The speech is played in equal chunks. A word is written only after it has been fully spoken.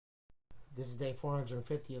This is day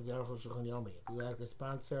 450 of the Aruch Shulchan Yomi. If you would like to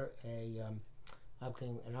sponsor an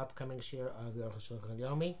upcoming share of the Aruch Shulchan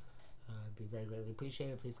Yomi, it'd be very greatly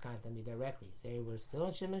appreciated. Please contact me directly. Today we're still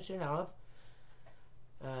in Shimon Shin Aleph.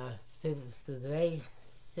 Today,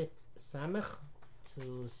 Sif Samech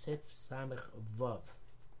to Sif Samech Vav.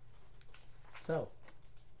 So,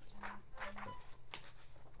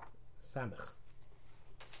 Samech.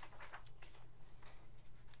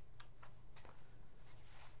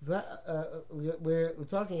 We were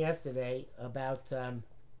talking yesterday about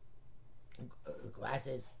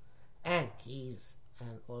glasses and keys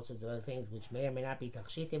and all sorts of other things which may or may not be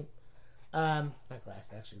tachshitim. Not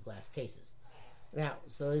glass, actually glass cases. Now,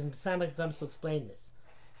 so in Samech comes to explain this.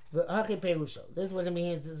 This is what it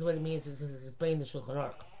means. This is what it means to explain the Shulchan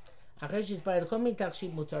Aruch.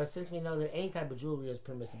 Since we know that any type of jewelry is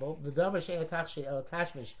permissible,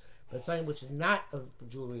 but something which is not a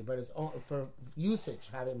jewelry but is for usage,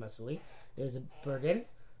 having masui, is a burden,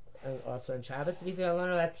 and also in Shabbos.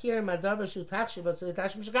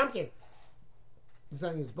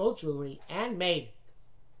 Something is both jewelry and made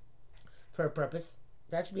for a purpose,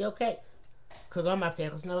 that should be okay.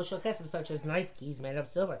 Such as nice keys made of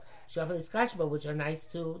silver, which are nice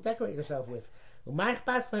to decorate yourself with. I don't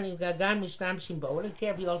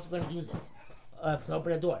care if you're also going to use it to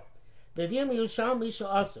open a door. Yet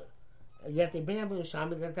they bring up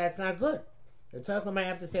Yerushalmi that's not good. The Tzolkh might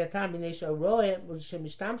have to say a time the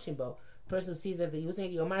person who sees that they're using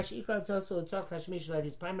it. It's also the Tzolkh that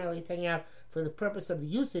is primarily taking out for the purpose of the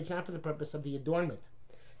usage, not for the purpose of the adornment.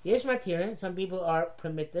 Yesh matirin, some people are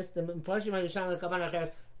permit this. The Parshim Yerushalmi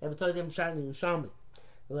they have told them Yerushalmi.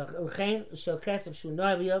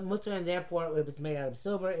 And therefore, if it's made out of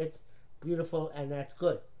silver, it's beautiful and that's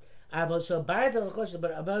good. But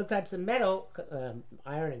other types of metal,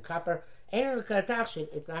 iron and copper,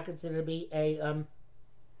 it's not considered to be a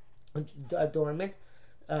adornment,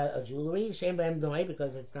 a jewelry. Shame by him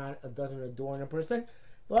because it doesn't adorn a person.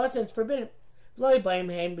 But also, it's forbidden. It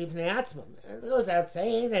goes out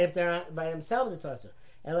saying that if they're by themselves, it's also.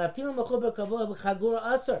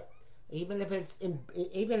 Even if it's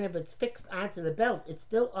fixed onto the belt, it's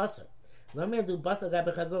also usher. We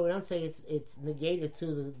don't say it's negated to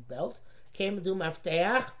the belt. Because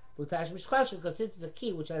it's the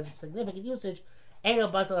key which has a significant usage.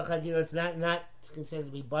 It's not considered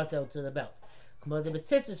to be batel to the belt. It's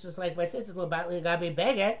just like by tzitz, it's a little bagat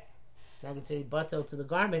baguette. Not considered batel to the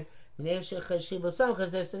garment.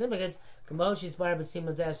 Because their significance,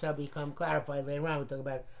 shall become clarified later on. We talk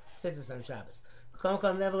about tzitzis on Shabbos.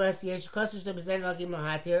 Nevertheless, there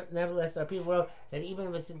are people who wrote that even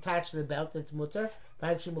if it's attached to the belt, it's mutter.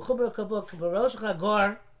 That's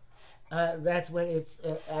when it's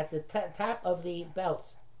at the top of the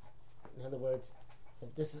belt. In other words,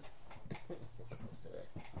 if this is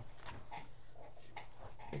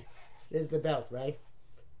this is the belt, right?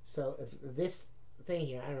 So if this thing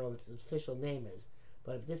here, I don't know what its official name is,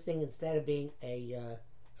 but if this thing, instead of being a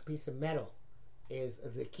piece of metal, is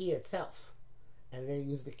the key itself, and then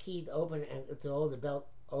use the key to open and to hold the belt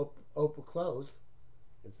open closed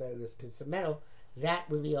instead of this piece of metal, that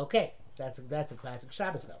would be okay. That's a classic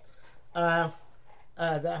Shabbos belt. The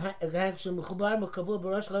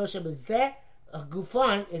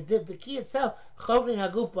key itself,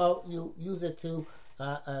 you use it to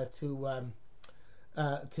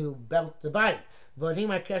belt the body.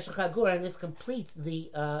 And this completes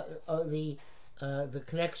the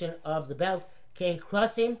connection of the belt. Can't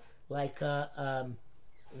cross him like a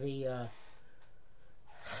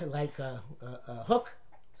hook,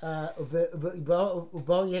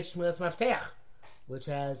 which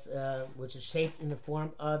is shaped in the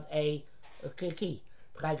form of a key.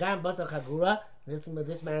 This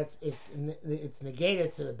man, it's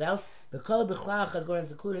negated to the belt. The color b'chlal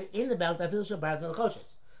is included in the belt.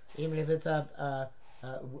 Even if it's of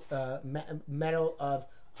metal of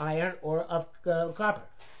iron or of copper.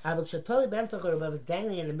 But if it's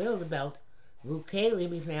dangling in the middle of the belt, and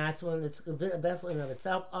it's a vessel in and of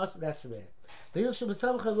itself, also that's forbidden. And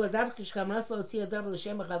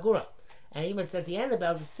even it's at the end of the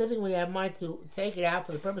belt, it's specifically we have in mind to take it out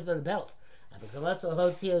for the purpose of the belt. We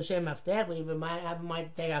even might have in mind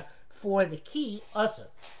to take out for the key also.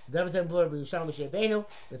 The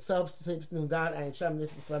self-nudat and Yishalmi,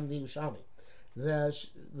 this is from the Yishalmi. The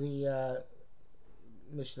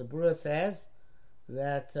Mishnah Berurah says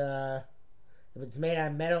that if it's made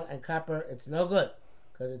out of metal and copper, it's no good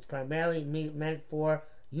because it's primarily meant for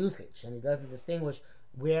usage, and he doesn't distinguish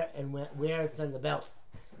where it's in the belt.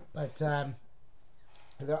 But there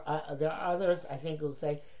are others, I think, who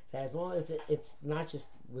say that as long as it's not just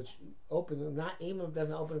which open, not even if it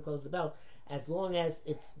doesn't open and close the belt, as long as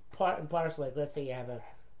it's part and parcel. Like let's say you have a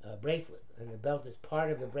bracelet, and the belt is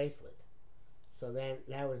part of the bracelet. So then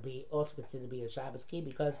that would be also considered to be a Shabbos key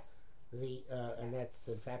because and that's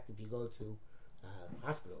in fact if you go to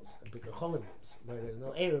hospitals, bigger cholim rooms where there's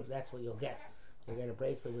no eruv, that's what you'll get. You'll get a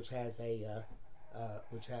bracelet which has a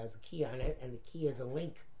key on it, and the key is a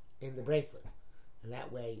link in the bracelet, and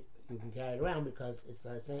that way you can carry it around because it's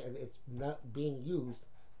not being used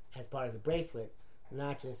as part of the bracelet,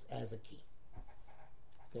 not just as a key.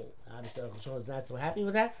 Okay, obviously Rosh Hashanah is not so happy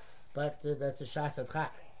with that, but that's a shas adchak.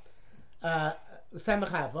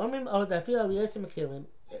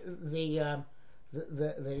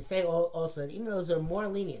 They say also that even those are more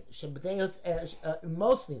lenient,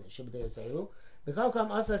 most lenient, Bekomkom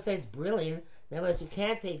also says brilliant. Nevertheless, you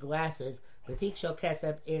can't take glasses. Batik shel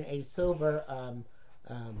kesef in a silver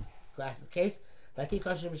glasses case. Batik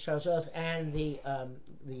kosher b'shalshos, and the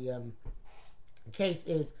case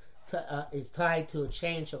is tied to a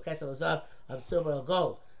chain shel kesef of silver or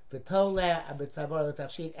gold. The tole b'tzavor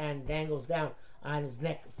l'tachshit, and dangles down on his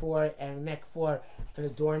neck for an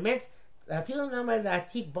adornment. I feel number that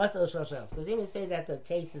atik batel shalshos, because even say that the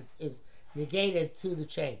case is negated to the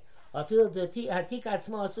chain. I feel the atik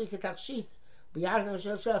small suikatachshit.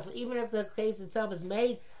 So even if the case itself is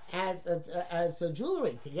made as a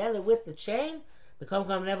jewelry together with the chain, the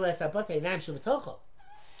glass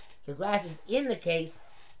is in the case,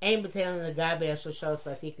 they're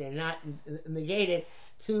not negated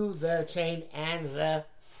to the chain and the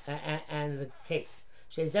case.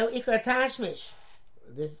 This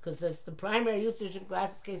is because it's the primary usage of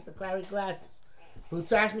glasses case, the clary glasses.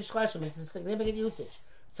 It's a significant usage.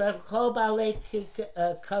 Everybody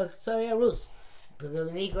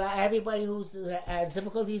who has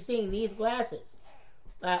difficulty seeing needs glasses.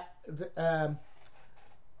 The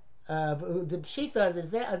pshita, the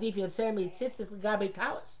adif yotzemi tzitzis l'gabe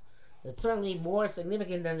talis. It's certainly more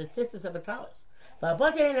significant than the tzitzis of a talis. And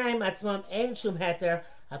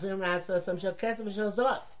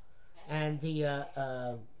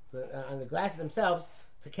on the glasses themselves,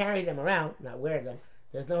 to carry them around, not wear them,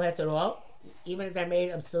 there's no heter at all. Even if they're made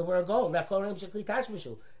of silver or gold,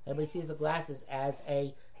 everybody sees the glasses as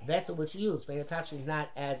a vessel which you use, not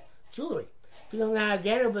as jewelry. And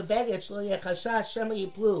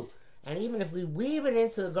even if we weave it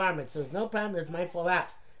into the garments, so there's no problem, this might fall out.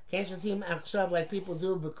 Can't you see like people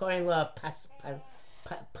do pansa?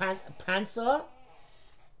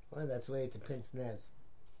 Well, that's the way to pince nez.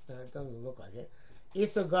 It doesn't look like it.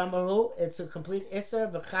 Isser gamaru, it's a complete isser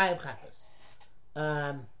v'chayev chatas.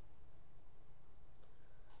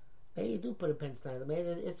 Maybe you do put a pince nez. Maybe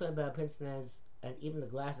it's about pince nez, and even the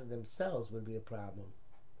glasses themselves would be a problem.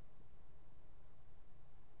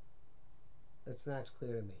 It's not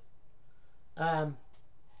clear to me.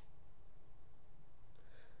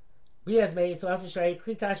 Bias made so also shari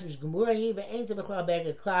klitash mish gemurahi ve'ain zebechla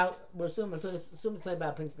bega cloud. We're assuming it's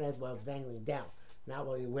about pince nez while it's dangling down, not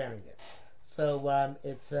while you're wearing it. So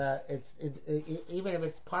it's even if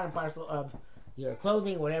it's part and parcel of your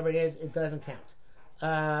clothing, whatever it is, it doesn't count.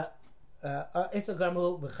 It's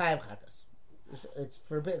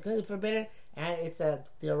forbidden, and it's a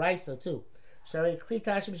deraisa too. Shari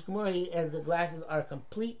klitashim shgemori, and the glasses are a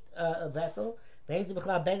complete vessel. It's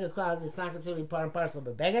not considered to be part and parcel of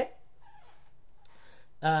a beget.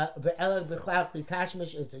 It's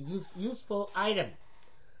a useful item.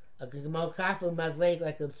 Like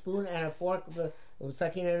a spoon and a fork, a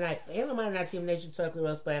sakin and a knife. We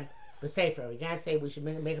can't say we should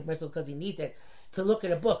make a missile because he needs it to look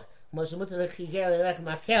at a book. Just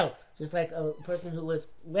like a person who is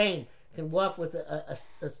lame can walk with a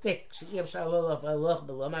stick. We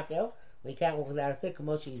can't walk without a stick.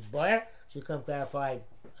 She'll come clarified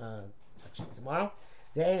tomorrow.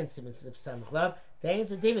 There's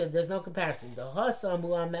no comparison.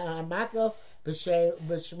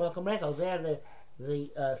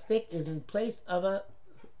 The stick is in place of a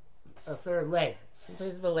third leg, in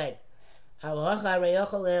place of a leg.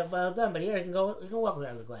 But here you can walk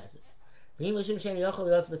without the glasses. Again,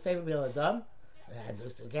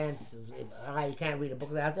 you can't read a book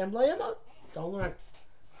without them. Don't learn.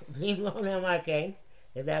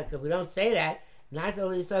 If we don't say that, not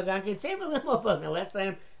only so God can save a little book. Now let's let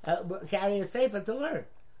him carry a safer to learn.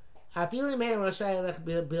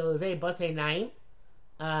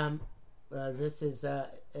 This is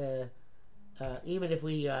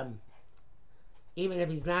even if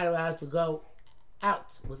he's not allowed to go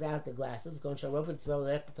out without the glasses, so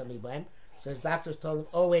his doctors told him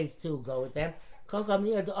always to go with them.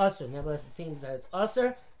 Nevertheless, it seems that it's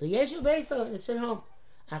usher. It's at home.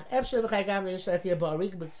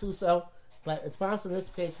 But it's possible in this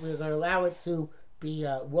case we're going to allow it to be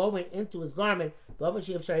woven into his garment, but when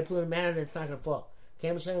she have shari in a manner that it's not going to fall.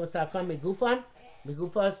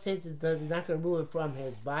 Migufa, since he's not going to remove it from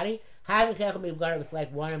his body, it's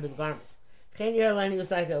like one of his garments.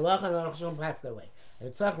 Was like the Allah and Allah passed away.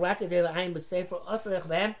 And talk racket de la ayin b'sefer osalech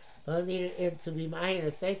them. Don't need it to be mine in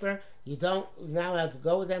a sefer. You're not allowed to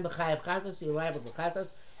go with them. B'chayav chatos, you're liable to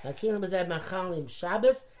chatos. Hakilim b'zeh machalim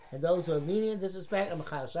Shabbos, and those who are lenient in this respect are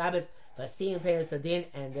machal Shabbos. Vasim teres adin,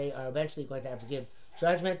 and they are eventually going to have to give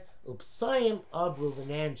judgment. Upsoyim of Reuven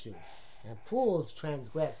and Judah, and fools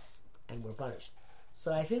transgress and were punished.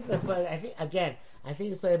 So I think that, but I think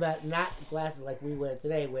it's about not glasses like we wear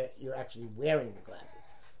today, where you're actually wearing the glasses.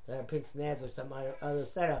 So a pince nez or some other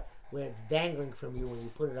setup where it's dangling from you when you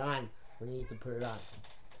put it on, when you need to put it on.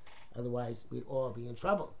 Otherwise, we'd all be in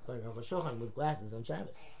trouble going over Shulchan with glasses on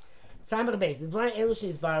Shabbos. Samach Beis, the Dvar Elush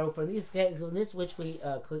is borrowed from this which we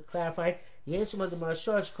clarified. Yeshua the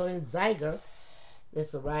Marashosh Kohen Zeiger. This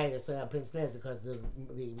is the right. It's a pince nez because the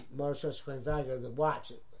Marashosh Kohen Zeiger, the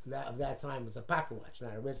watch of that time, was a pocket watch,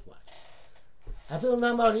 not a wristwatch. I feel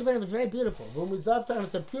no more, even if it's very beautiful. When we zov time,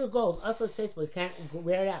 it's a pure gold. Also, it says, but you can't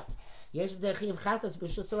wear it out. There's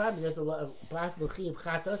a lot of possible chiv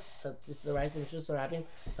chatos. This is the right in Shus Rabin.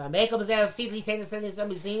 If I make up a secretly tell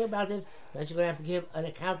somebody's thinking about this, so then you're going to have to give an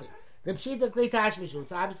accounting. The pshita kli tashmishu.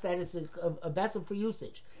 It's obvious that it's a vessel for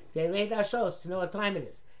usage. They lay that shows to know what time it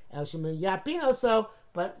is. El shemin yapin also,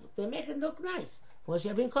 but they make it look nice. For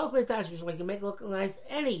shemin kokli tashmishu, like you make it look nice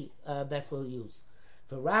any vessel you use.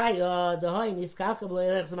 For Raya, the Hoy Miskalkable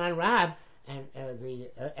Elechzman Rab, and the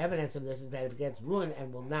evidence of this is that if it gets ruined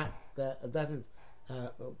and will not doesn't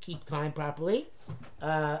keep time properly,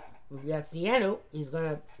 that's the Yenu. He's going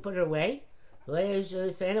to put it away, and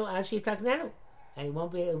he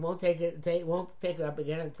won't take it up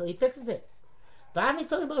again until he fixes it. If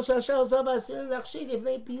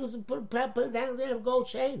they use it, put it down there of gold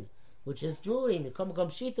chain, which is jewelry, and come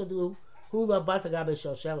shita do hula batagabe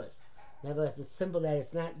shoshelis. Nevertheless, it's simple that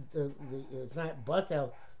it's not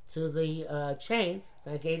batel to the chain. It's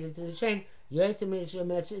not gated to the chain.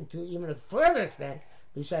 Yosim to even a further extent.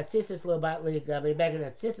 Bishat tzitzis lo batli gabe beggar,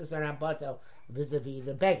 that tzitzis are not batel vis-a-vis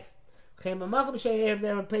the beggar. If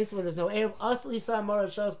they're in a place where there's no air, also saw more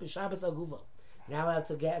shows b'shabbos aguvo. You're not allowed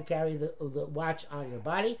to carry the watch on your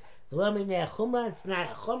body. It's not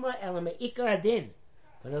a chumrah, elam ikar adin,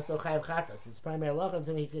 but also chayav chatos. It's primary lochas,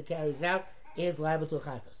 and he carries it out is liable to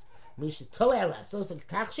chatos. Misha toela, so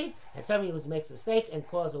tachshit, and somebody makes a mistake and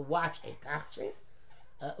calls a watch a tachshit.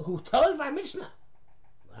 Who told our Mishnah?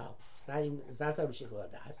 Wow, it's not so b'shikul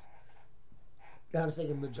adas. I'm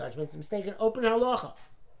mistaken with judgments. I'm mistaken. Open halacha.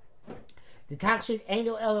 The tachshit ain't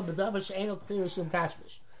no ela b'davar she'ain no klila shum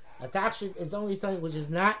tashmish. A tachshit is only something which is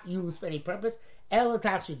not used for any purpose. Ela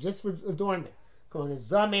tachshit, just for adornment. Calling it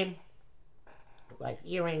zamim, like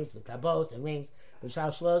earrings with tabos and rings.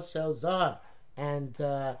 B'shal shlos shel zahav and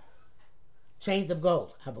chains of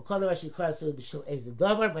gold. But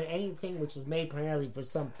anything which is made primarily for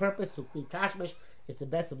some purpose, to kli tashmish, it's the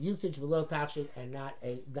best of usage for low tachshit and not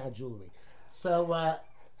jewelry. So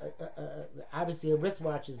obviously a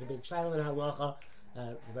wristwatch is a big shiloh in halacha,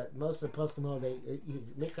 but most of the poskim hold you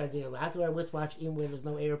make idea allowed to wear a wristwatch even when there's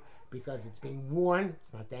no air because it's being worn,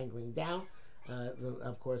 it's not dangling down.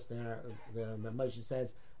 Of course, the Moshe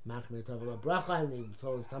says machmir tov bracha, and he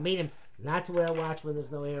told his talmidim not to wear a watch when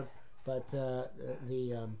there's no air. But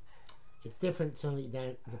it's different certainly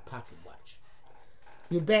than the pocket watch.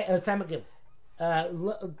 Samakim.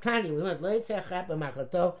 Tanya, we learned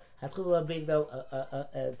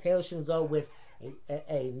a tailor shouldn't go with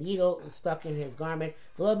a needle stuck in his garment,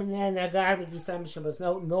 nor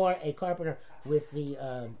a carpenter with the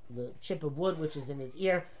chip of wood which is in his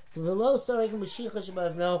ear, nor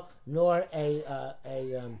a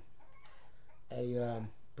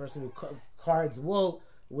person who cards wool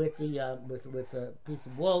with the with a piece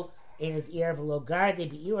of wool in his ear,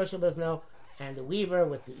 and the weaver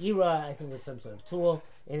with the ira, I think it's some sort of tool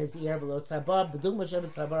in his ear,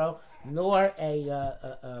 nor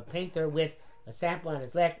a painter with a sample on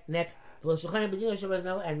his neck, and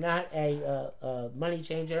not a money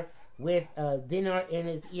changer with a dinar in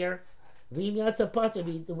his ear. He went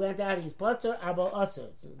out, he's potter, abo aser,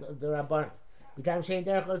 the rabbanon. Why is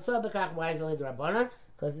it only the rabbanon?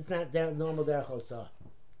 Because it's not normal derech hotzah.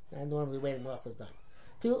 Not normally the way the malach is done.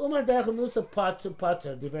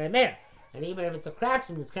 And even if it's a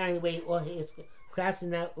craftsman who's carrying away all his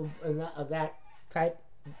craftsmen of that type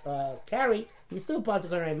carry, he's still part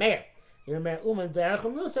of the mayor. You remember,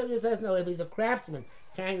 he says no. If he's a craftsman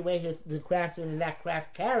carrying away the craftsman in that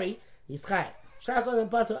craft carry, he's chayav. Shakol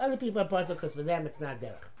and patur, other people are patur because for them it's not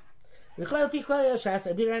derech.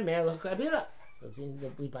 It's in the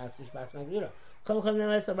Bas Magruda. Come the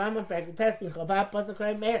list of Rambam Perek testing Chavav plus the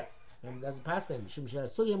correct mayor. Remember, doesn't pass them. Shum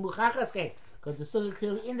Sugi Muchachas came because the Sugi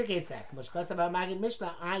clearly indicates that. Mashkas about Magid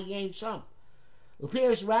Mishnah Ayin Sham.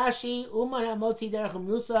 Upirish Rashi Uman Moti Derechum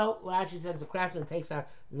Nuso. Rashi says the craftsman takes out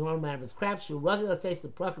the normal amount of his craft. Shu rugged. Let's say the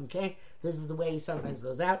Prakim came. This is the way he sometimes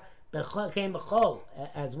goes out. Came Bechol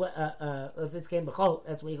as well. Let's say came Bechol.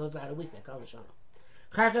 That's when he goes out a week. That Kol Shana.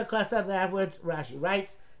 Chaka Kosav. Afterwards, Rashi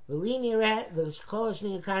writes. The Shkol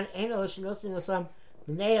Shni Kan Eno Shnosin Osam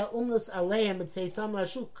Bnei Umlus Aleim and say Sam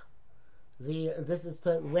Lashuk. This is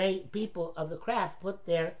the way people of the craft put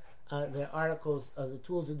their articles, the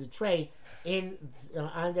tools of the trade, in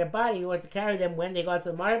on their body in order to carry them when they go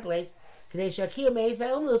to the marketplace. It's a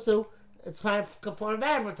form of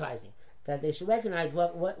advertising that they should recognize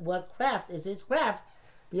what craft is his craft.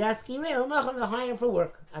 They'll hire him for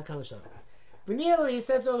work. He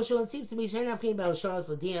says it seems to be there's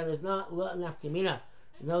not nafkamina,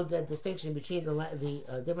 no distinction between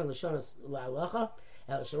the different lashonos la'alacha.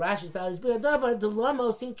 Rashi says the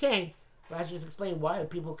lamos in king. Rashi is explaining why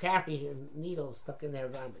people carry needles stuck in their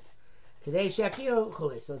garments. Today shakir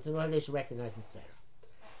chulis, so it's in order they should recognize it.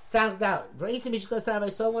 Sound out. I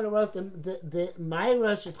saw one who wrote the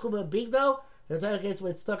Myra Shetchuba Bigdo. The Torah case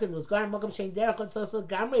where it's stuck in those garment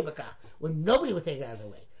when nobody would take it out of the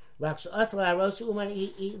way. He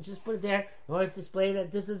just put it there in order to display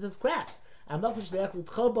that this is his craft. But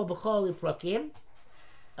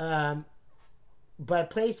a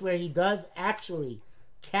place where he does actually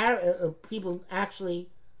carry, people actually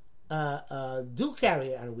do carry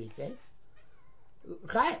it on a weekday.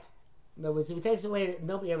 In other words, if he takes it away,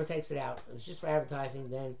 nobody ever takes it out. It's just for advertising,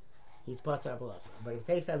 then he's part of the But if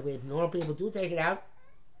he takes it out of the way, if normal people do take it out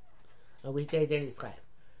on a weekday, then he's chayav.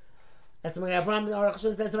 That's when Avram the Aruch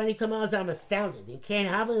says, "Many times I'm astounded." In Kain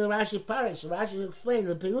Havli the Rashi Parish, Rashi explained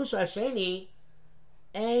the Perusha Sheni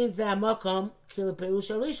ain't Zamakom Kil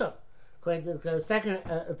Perusha Rishon. According to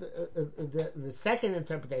the second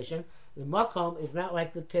interpretation, the Makom is not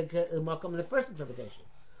like the Makom in the first interpretation.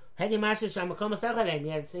 Yet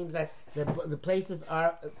it seems that the places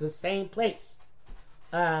are the same place.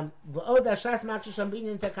 Besides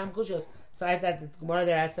that, the Gemara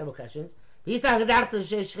there has several questions. There's a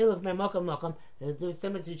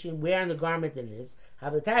difference between where in the garment it is. How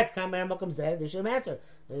the tats come where Mokum said, they should answer.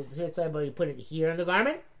 You put it here in the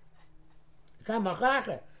garment, and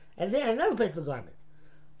there another place in the garment.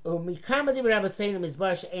 In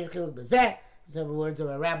other words, of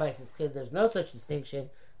a rabbi says there's no such distinction.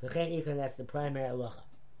 That's the primary halacha.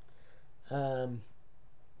 Okay,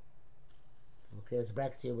 there's a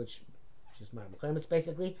bracket here which is Marmakomis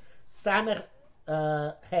basically. Samech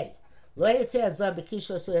hey. A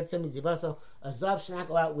zav should not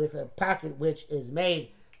go out with a pocket which is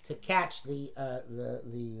made to catch the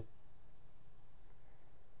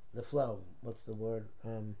flow. What's the word? I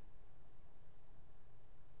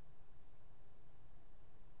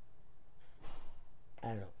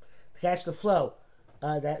don't know. To catch the flow.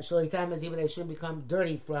 That shalitam is even they shouldn't become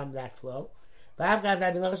dirty from that flow. But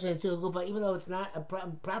even though it's not a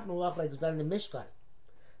proper loch like it's done in the Mishkan.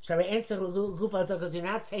 Because you're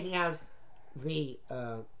not taking out the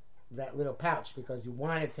that little pouch because you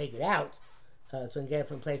want to take it out so you can get it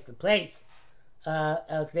from place to place.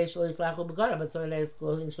 But so that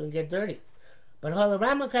clothing shouldn't get dirty. But the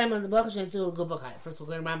Rambam came on the First of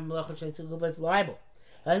all, the Rambam is liable.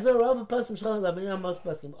 As the Rov Poskim Shalom Labanim, most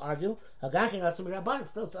Poskim argue, Hagakin Asum Rabbanan,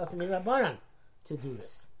 still Asum Rabbanan to do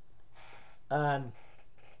this. To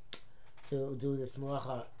do this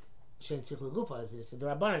Malacha Shen Tzich Legufa, as this is the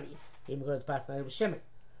Rabbanan, even goes past Nari B'Shimon.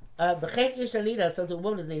 B'chein Ish Anida, so to a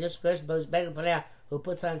woman is the English question, but Begel Panea, who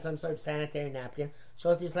puts on some sort of sanitary napkin,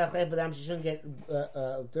 Shot Yislach Lev Badam, she shouldn't get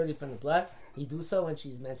dirty from the blood. He do so when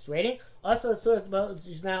she's menstruating. Also, the sort of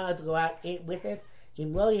she now has to go out with it.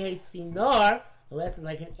 In Lo Yeh Sinor, unless it's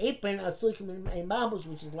like an apron, a suikim in mabush,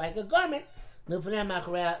 which is like a garment, both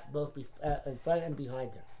in front and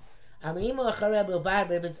behind her. But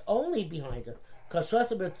if it's only behind her, because she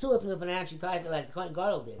ties it like the Kohen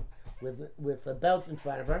Gadol did, with a belt in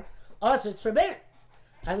front of her, also it's forbidden.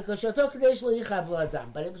 And because she'll talk but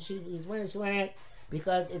if he's wearing it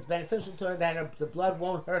because it's beneficial to her that the blood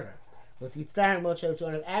won't hurt her. With the Yitzhar and Moshe, which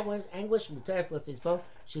of anguish, let's say both,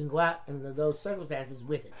 she can go out in those circumstances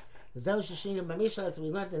with it. That's what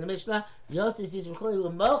we learned in the Mishnah.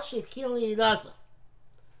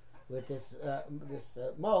 With this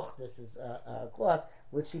moch, this is cloth,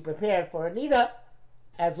 which she prepared for her nida,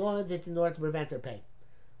 as long as it's in order to prevent her pain.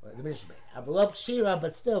 Or the Mishnah. Avalok shira,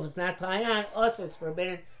 but still, if it's not tying on, also it's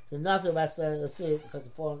forbidden. The nafil because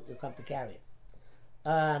you come to carry it.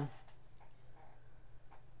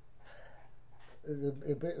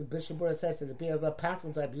 the Bishop Bura says that the Biragah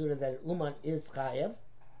passes to Abuda that Uman is Chayev.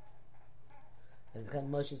 And Chen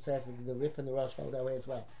Moshe says that the Rif and the Rosh hold that way as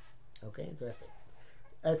well. Okay, interesting.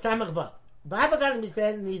 Samach Vav. Vav got to be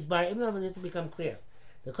said in these bar, even though this will become clear.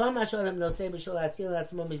 The Kol Mashalim they'll say Bishul Atzil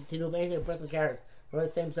Atzmum Tinuv anything a person carries or the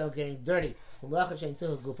same self getting dirty. Mulacha Shein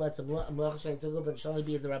Tzul Gufat Mulacha Shein Tzul Gufat shall only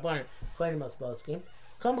be the Rabbanan according to most poskim.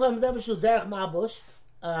 Come Davashu Derech Ma'bush,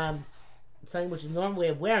 something which is a normal way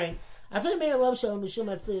of wearing. I feel made a love shalom Mishum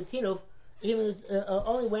Atzil Tinuv, even is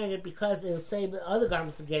only wearing it because it'll say other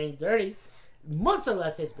garments are getting dirty. Mutter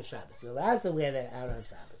let's say b'Shabbos. You're allowed to wear that out on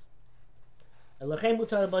Shabbos. Lachem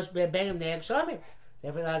mutar l'bosh begem ne'eg shamim.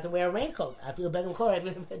 Therefore, you're allowed to wear a raincoat. I feel begem chor even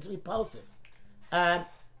if it's repulsive.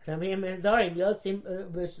 Tamim dorim yotzim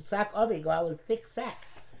b'sak ovi go out with thick sack.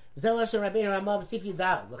 Zelosh Rabbeinu Ramah b'sif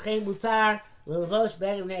yudal. Lachem mutar l'bosh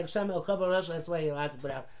begem ne'eg shamim or cover rosh. That's why you're allowed to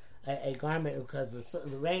put out a garment because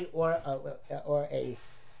the rain or a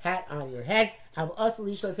hat on your head. I've also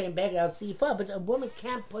lisha same bag out sifa, but a woman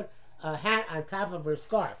can't put a hat on top of her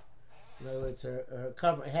scarf. In other words, her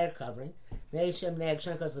head covering. Because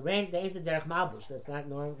the rain, they ain't a derech malbush. That's not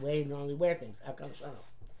the way you normally wear things. The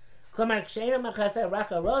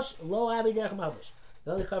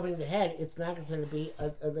only covering the head, it's not considered to be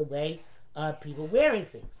the way people wearing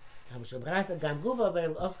things. But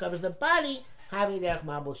it also covers the body.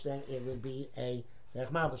 Then it would be a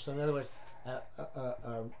derech malbush. So in other words,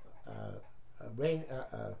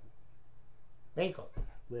 raincoat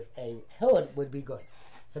with a hood would be good.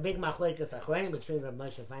 It's a big machlekes achronim between Rav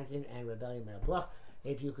Moshe Feinstein and Rav Elya Meir Bloch.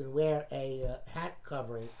 If you can wear a hat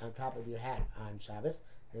covering on top of your hat on Shabbos,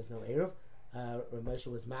 there's no eruv. Rav Moshe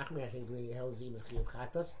was machmir. I think he held zim chiyuv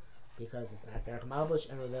chatos because it's not derech malbush,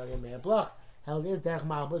 and Rav Elya Meir Bloch held is derech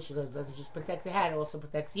malbush because it doesn't just protect the hat; it also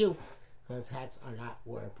protects you because hats are not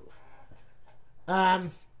waterproof.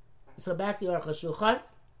 So back to Aruch HaShulchan.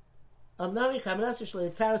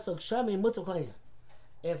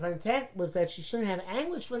 If her intent was that she shouldn't have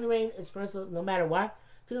anguish from the rain, it's personal no matter what.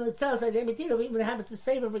 Feeling it says that even if it happens to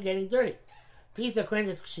save her for getting dirty. So that's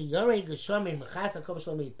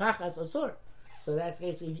the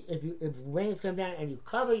case. If rain is coming down and you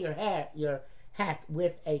cover your hat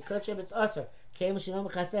with a kerchief, it's usher.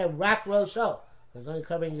 Rak rosho, because only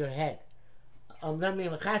covering your head. But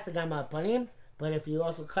if you're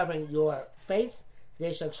also covering your face, the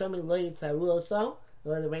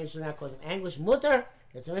rain should not cause anguish. Mutter,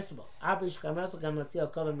 it's permissible.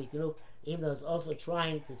 Even though it's also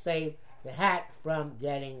trying to save the hat from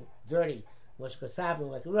getting dirty.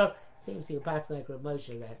 Like he wrote, seems to be a like Rav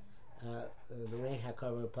Moshe that the rain hat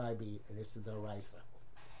cover would probably be an Issa D'Oraisa.